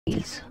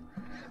feels.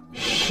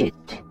 Shit.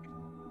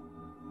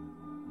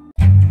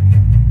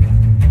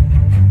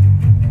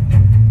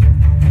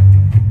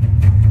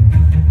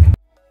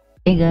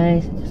 Hey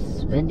guys, this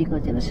is Wendigo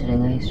Devastator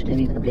guys. Today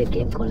we're gonna play a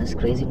game called as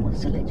Crazy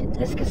Monster Legend.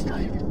 Let's get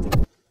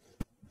started.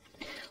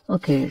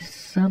 Okay,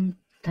 some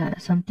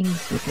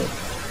things with it.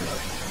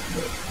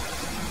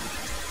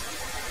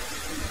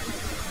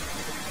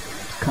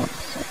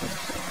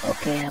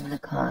 Okay, I'm in the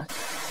car.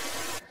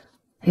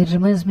 It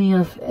reminds me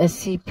of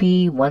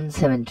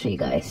SCP-173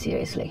 guys,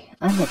 seriously.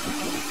 I'm not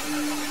kidding.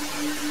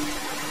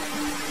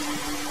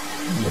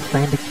 Let's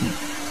find the key.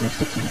 Where's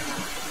the key?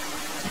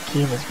 The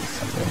key must be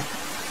somewhere. I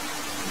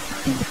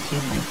think the key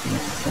might be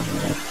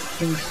somewhere. I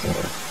think so.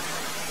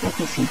 Let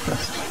me see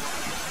first.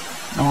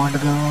 I wanna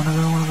go.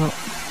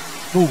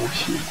 Oh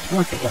shit,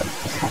 what the hell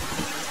is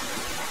happening?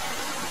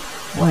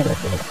 Why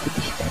don't they have to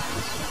be like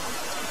this?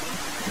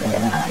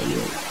 Where are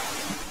you?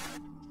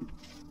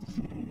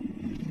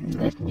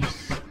 Let me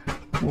see.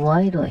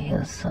 Why do I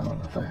hear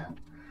sound of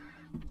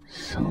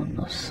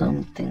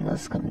something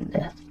else coming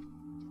there?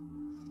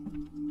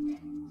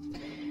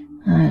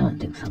 I don't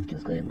think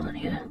something's going on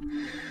here.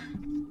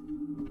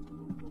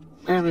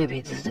 Maybe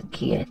it's just the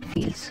key it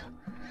feels.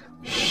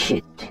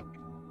 Shit.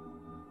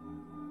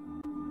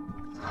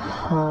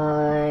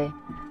 Hi.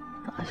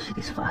 Oh shit,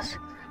 he's fast.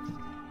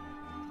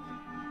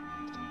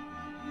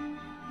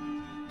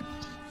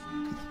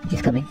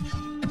 He's coming.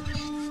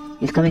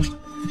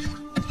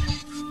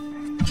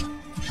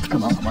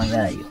 Come on,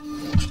 where are you?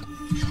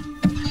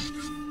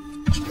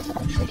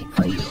 I'm waiting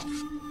for you.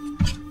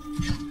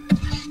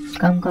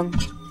 Come.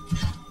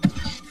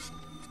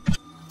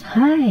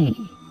 Hi!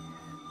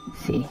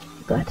 See,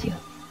 got you.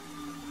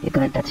 You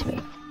can't touch me.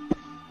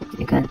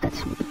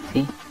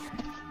 See?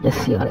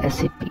 Just your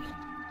SCP.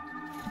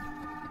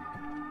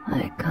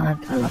 I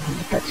can't allow him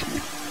to touch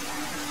me.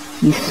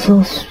 He's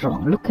so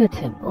strong. Look at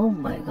him. Oh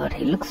my god,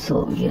 he looks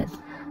so weird.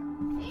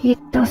 He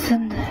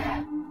doesn't...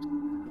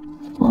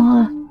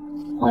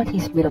 What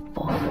he's made up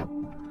of?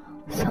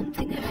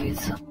 Something I feel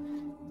so.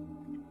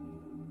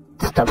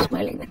 Stop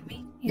smiling at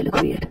me. You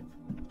look weird.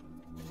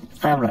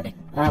 I'm running.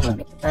 I'm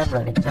gonna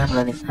play this.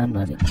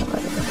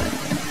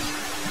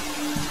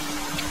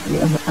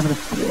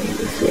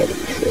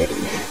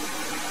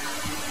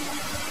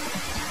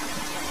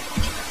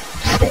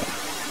 Stay.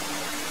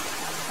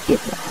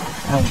 Get that.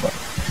 I'm going.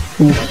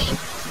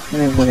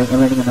 I'm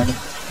running.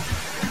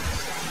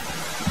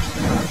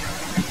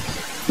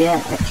 Yeah,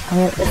 I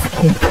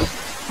escaped.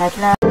 At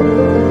last.